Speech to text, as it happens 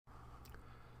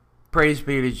Praise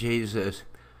be to Jesus.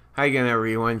 Hi again,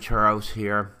 everyone. Charles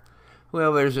here.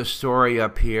 Well, there's a story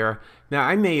up here. Now,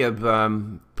 I may have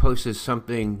posted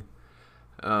something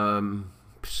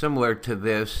similar to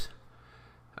this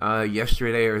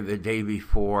yesterday or the day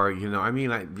before.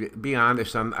 Be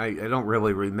honest, I don't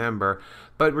really remember.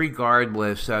 But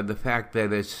regardless, the fact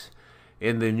that it's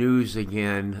in the news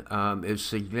again is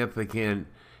significant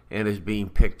and is being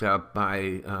picked up by,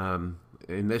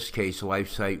 in this case,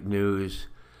 LifeSite News.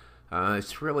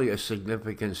 It's really a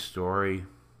significant story.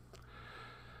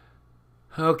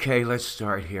 Okay, let's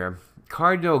start here.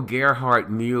 Cardinal Gerhard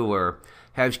Mueller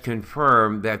has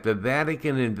confirmed that the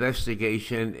Vatican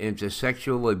investigation into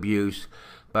sexual abuse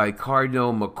by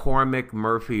Cardinal McCormick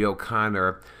Murphy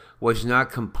O'Connor was not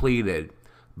completed,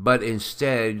 but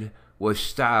instead was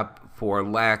stopped for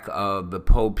lack of the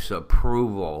Pope's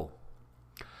approval.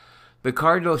 The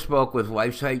Cardinal spoke with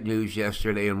LifeSite News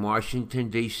yesterday in Washington,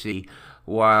 D.C.,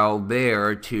 while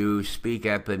there to speak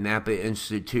at the Napa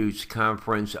Institute's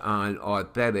conference on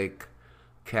authentic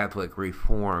Catholic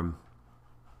reform.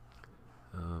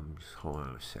 Just hold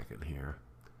on a second here.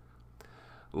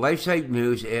 LifeSite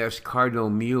News asked Cardinal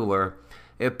Mueller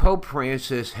if Pope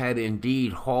Francis had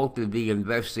indeed halted the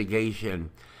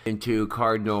investigation into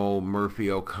Cardinal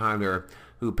Murphy O'Connor,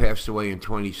 who passed away in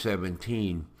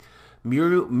 2017.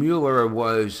 Mueller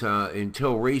was,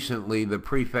 until recently, the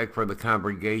prefect for the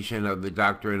Congregation of the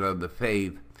Doctrine of the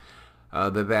Faith,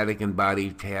 the Vatican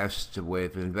body tasked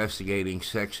with investigating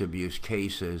sex abuse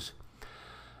cases.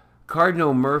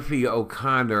 Cardinal Murphy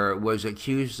O'Connor was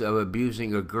accused of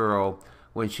abusing a girl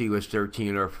when she was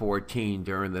 13 or 14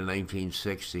 during the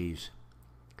 1960s.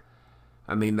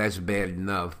 I mean, that's bad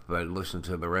enough, but listen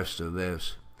to the rest of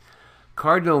this.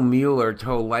 Cardinal Mueller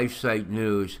told LifeSite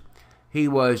News he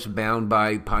was bound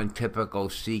by pontifical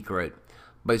secret,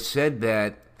 but said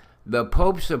that the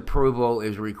Pope's approval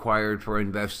is required for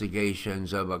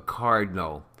investigations of a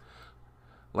cardinal.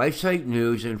 LifeSite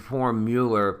News informed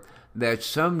Mueller that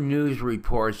some news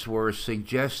reports were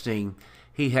suggesting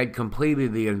he had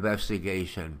completed the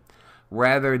investigation,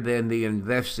 rather than the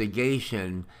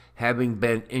investigation having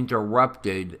been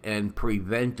interrupted and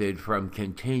prevented from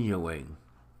continuing.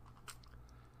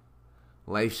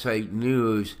 LifeSite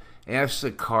News asked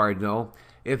the Cardinal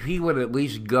if he would at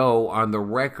least go on the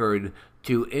record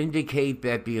to indicate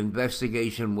that the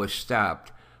investigation was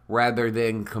stopped rather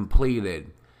than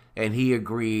completed, and he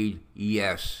agreed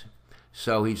yes.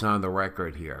 So he's on the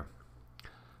record here.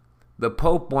 The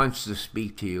Pope wants to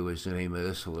speak to you is the name of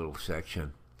this little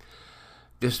section.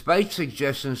 Despite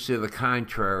suggestions to the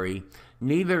contrary,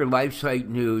 neither LifeSite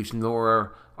News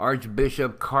nor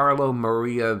Archbishop Carlo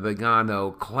Maria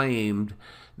Vigano claimed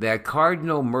that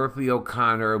Cardinal Murphy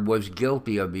O'Connor was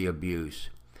guilty of the abuse.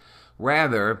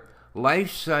 Rather,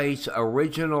 LifeSite's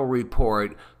original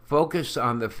report focused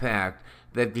on the fact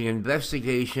that the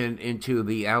investigation into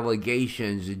the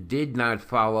allegations did not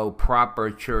follow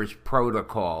proper church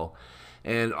protocol,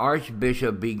 and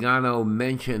Archbishop Vigano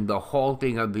mentioned the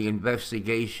halting of the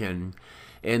investigation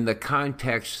in the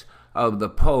context of the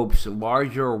Pope's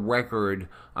larger record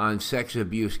on sex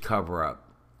abuse cover-up.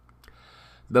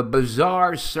 The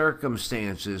bizarre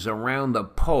circumstances around the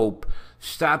Pope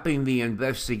stopping the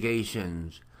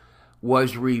investigations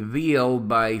was revealed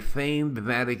by famed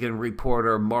Vatican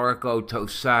reporter Marco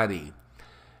Tosatti.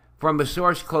 From a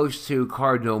source close to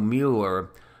Cardinal Mueller,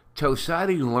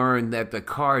 Tosatti learned that the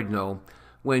Cardinal,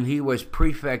 when he was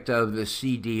prefect of the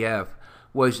CDF,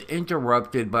 was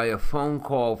interrupted by a phone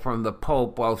call from the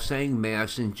Pope while saying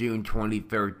Mass in June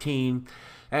 2013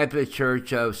 at the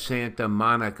Church of Santa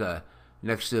Monica,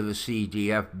 next to the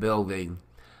CDF building,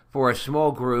 for a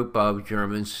small group of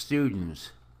German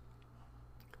students.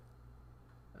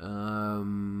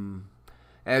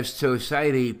 As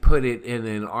Tosatti put it in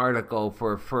an article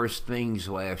for First Things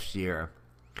last year.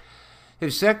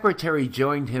 His secretary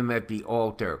joined him at the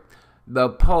altar. "The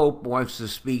Pope wants to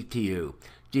speak to you.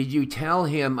 Did you tell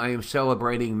him I am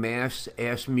celebrating Mass?"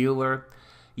 asked Mueller.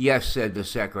 "Yes," said the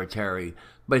secretary,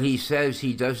 "but he says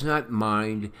he does not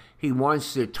mind. He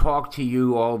wants to talk to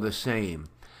you all the same."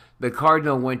 The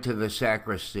Cardinal went to the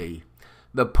sacristy.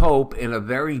 The Pope, in a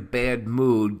very bad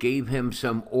mood, gave him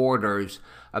some orders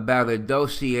about a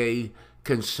dossier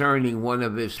concerning one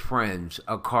of his friends,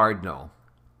 a cardinal.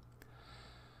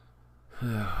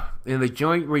 In a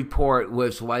joint report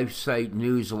with LifeSite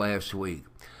News last week,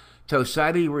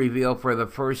 Tosatti revealed for the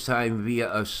first time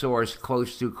via a source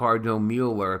close to Cardinal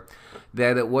Mueller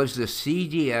that it was the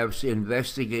CDF's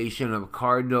investigation of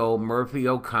Cardinal Murphy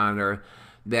O'Connor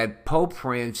that Pope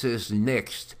Francis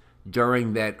nixed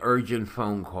during that urgent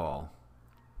phone call.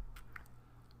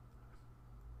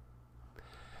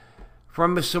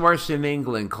 From a source in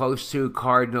England close to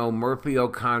Cardinal Murphy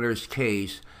O'Connor's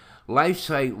case,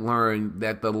 LifeSite learned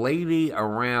that the lady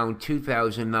around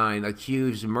 2009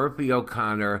 accused Murphy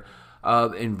O'Connor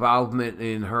of involvement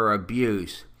in her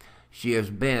abuse. She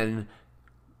had been,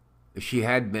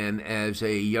 as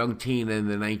a young teen in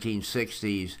the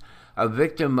 1960s, a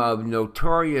victim of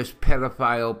notorious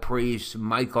pedophile priest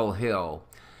Michael Hill.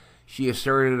 She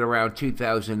asserted around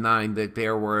 2009 that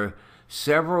there were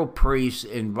several priests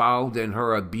involved in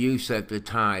her abuse at the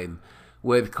time,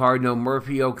 with Cardinal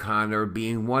Murphy O'Connor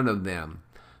being one of them.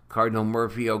 Cardinal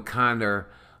Murphy O'Connor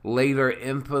later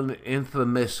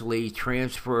infamously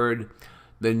transferred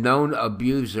the known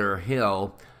abuser,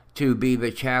 Hill, to be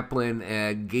the chaplain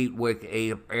at Gatwick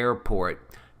Airport,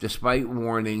 despite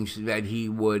warnings that he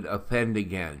would offend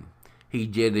again. He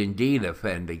did indeed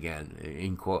offend again,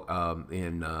 in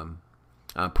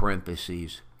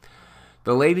parentheses.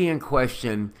 The lady in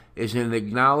question is an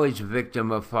acknowledged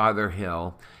victim of Father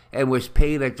Hill and was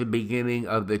paid at the beginning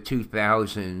of the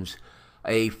 2000s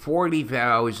a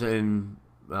 40,000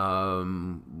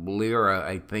 lira,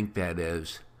 I think that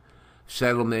is,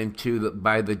 settlement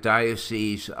by the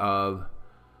Diocese of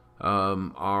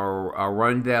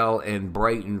Arundel and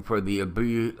Brighton for the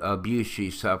abuse she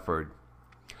suffered.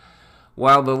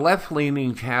 While the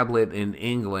left-leaning tablet in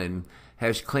England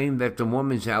has claimed that the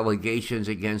woman's allegations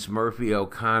against Murphy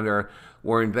O'Connor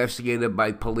were investigated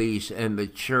by police and the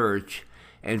church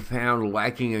and found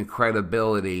lacking in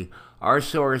credibility, our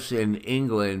source in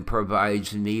England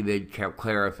provides needed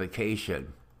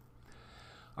clarification.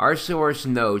 Our source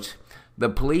notes the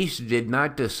police did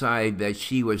not decide that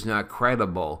she was not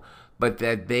credible, but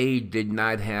that they did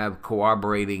not have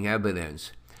corroborating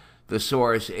evidence. The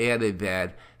source added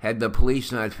that, had the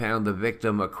police not found the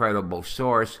victim a credible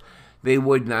source, they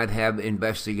would not have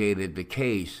investigated the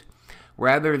case.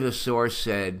 Rather, the source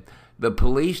said, the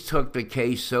police took the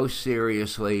case so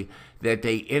seriously that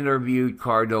they interviewed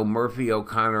Cardinal Murphy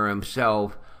O'Connor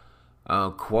himself,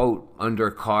 quote, under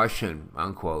caution,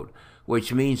 unquote,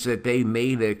 which means that they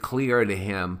made it clear to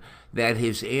him that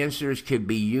his answers could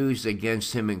be used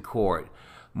against him in court.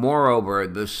 Moreover,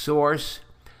 the source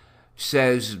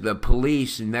says the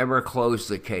police never closed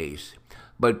the case,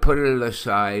 but put it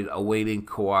aside awaiting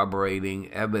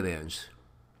corroborating evidence.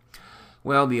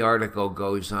 Well, the article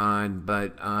goes on,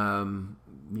 but,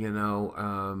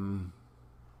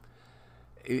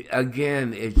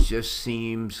 again, it just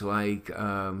seems like,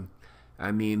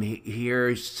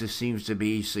 here seems to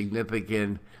be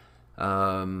significant,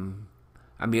 I'm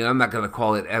not going to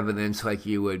call it evidence like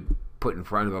you would put in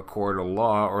front of a court of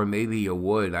law, or maybe you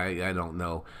would, I don't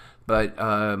know. But,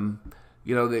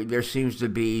 there seems to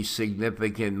be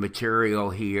significant material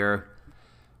here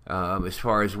as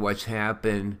far as what's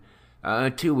happened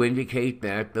to indicate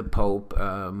that the Pope,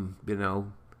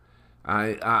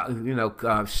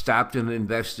 stopped an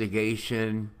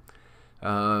investigation,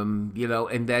 and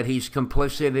that he's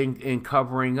complicit in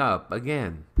covering up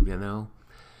again,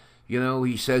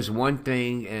 he says one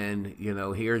thing and,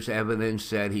 here's evidence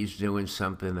that he's doing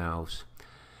something else.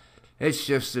 It's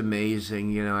just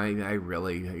amazing, I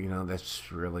really,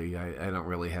 that's really, I don't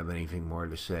really have anything more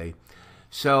to say.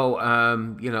 So,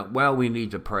 we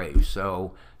need to pray.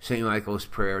 So, St. Michael's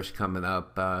prayer is coming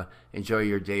up. Enjoy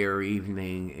your day or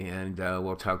evening, and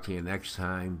we'll talk to you next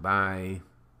time. Bye.